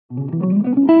So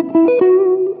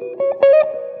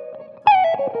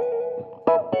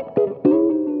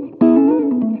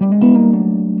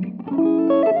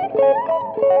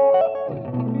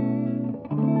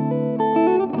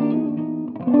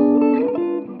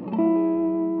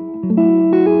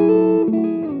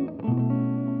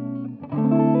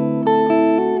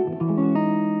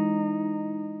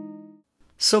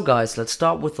guys, let's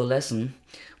start with the lesson.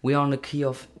 We are on the key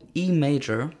of E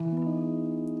major,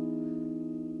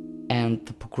 and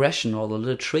the progression or the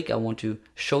little trick I want to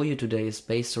show you today is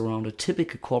based around a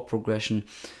typical chord progression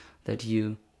that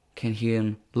you can hear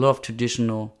in a lot of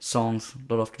traditional songs,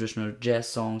 a lot of traditional jazz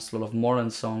songs, a lot of modern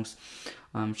songs.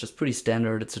 It's just pretty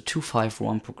standard. It's a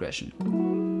 2-5-1 progression.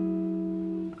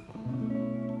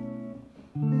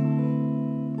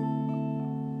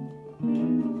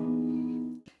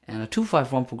 And a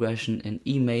 2-5-1 progression in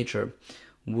E major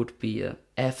would be a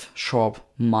F sharp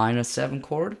minor 7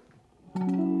 chord,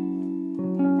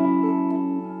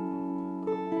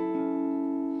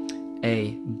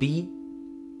 a B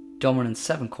dominant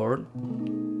 7 chord,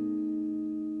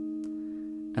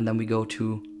 and then we go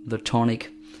to the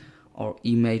tonic or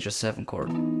E major 7 chord.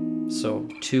 So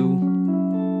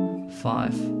 2,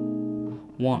 5,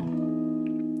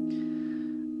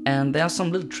 1. And there are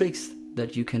some little tricks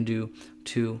that you can do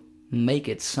to make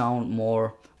it sound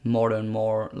more modern,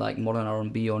 more like modern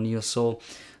R&B or neo soul.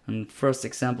 And first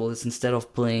example is, instead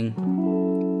of playing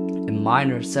a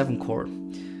minor 7 chord,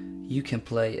 you can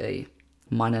play a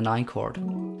minor 9 chord.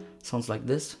 Sounds like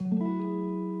this.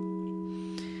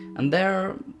 And there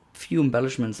are a few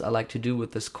embellishments I like to do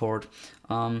with this chord,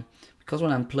 because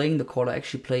when I'm playing the chord I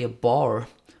actually play a bar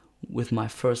with my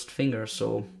first finger,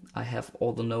 so I have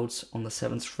all the notes on the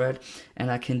 7th fret, and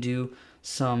I can do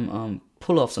some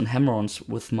pull-offs and hammer-ons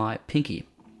with my pinky.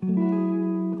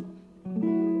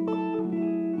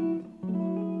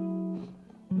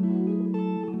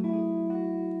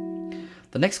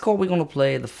 The next chord we're gonna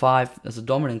play, the 5, as a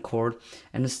dominant chord,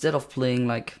 and instead of playing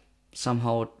like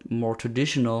somehow more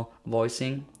traditional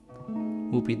voicing,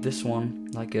 will be this one,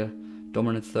 like a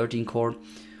dominant 13 chord,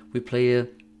 we play a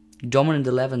dominant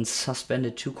 11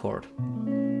 suspended 2 chord.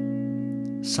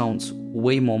 Sounds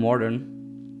way more modern.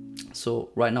 So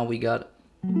right now we got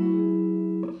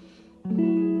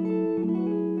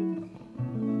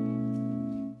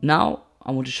Now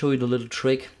I want to show you the little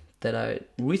trick that I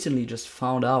recently just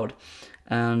found out.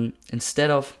 And instead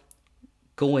of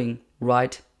going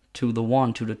right to the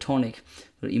 1, to the tonic,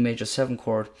 the E major 7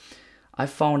 chord, I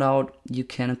found out you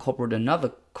can incorporate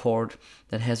another chord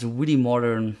that has a really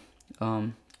modern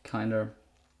kind of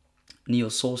neo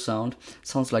soul sound.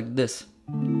 Sounds like this.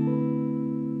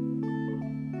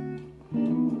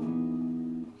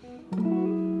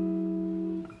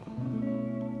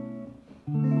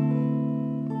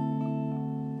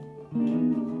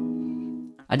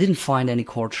 I didn't find any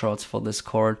chord charts for this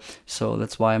chord, so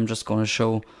that's why I'm just gonna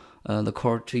show the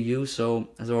chord to you. So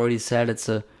as I already said, it's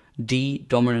a D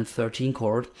dominant 13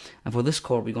 chord, and for this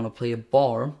chord we're gonna play a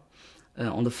bar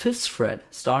on the 5th fret,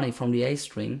 starting from the A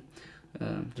string.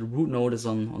 The root note is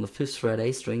on the 5th fret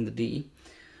A string, the D,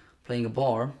 playing a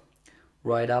bar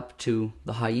right up to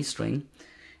the high E string,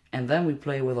 and then we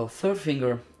play with our 3rd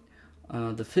finger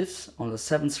the 5th on the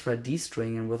 7th fret D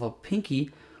string, and with our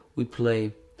pinky we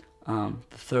play the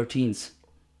 13th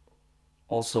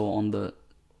also on the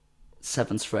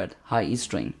 7th fret high E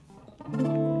string.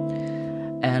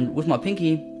 And with my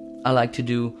pinky I like to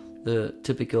do the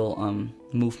typical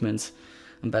movements,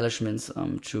 embellishments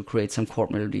to create some chord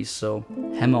melodies. So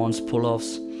hammer-ons,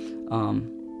 pull-offs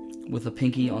with the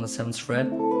pinky on the 7th fret,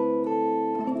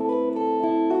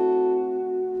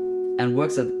 and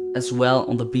works as well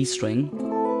on the B string.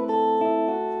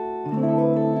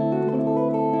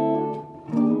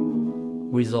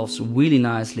 Resolves really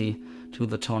nicely to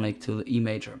the tonic, to the E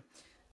major.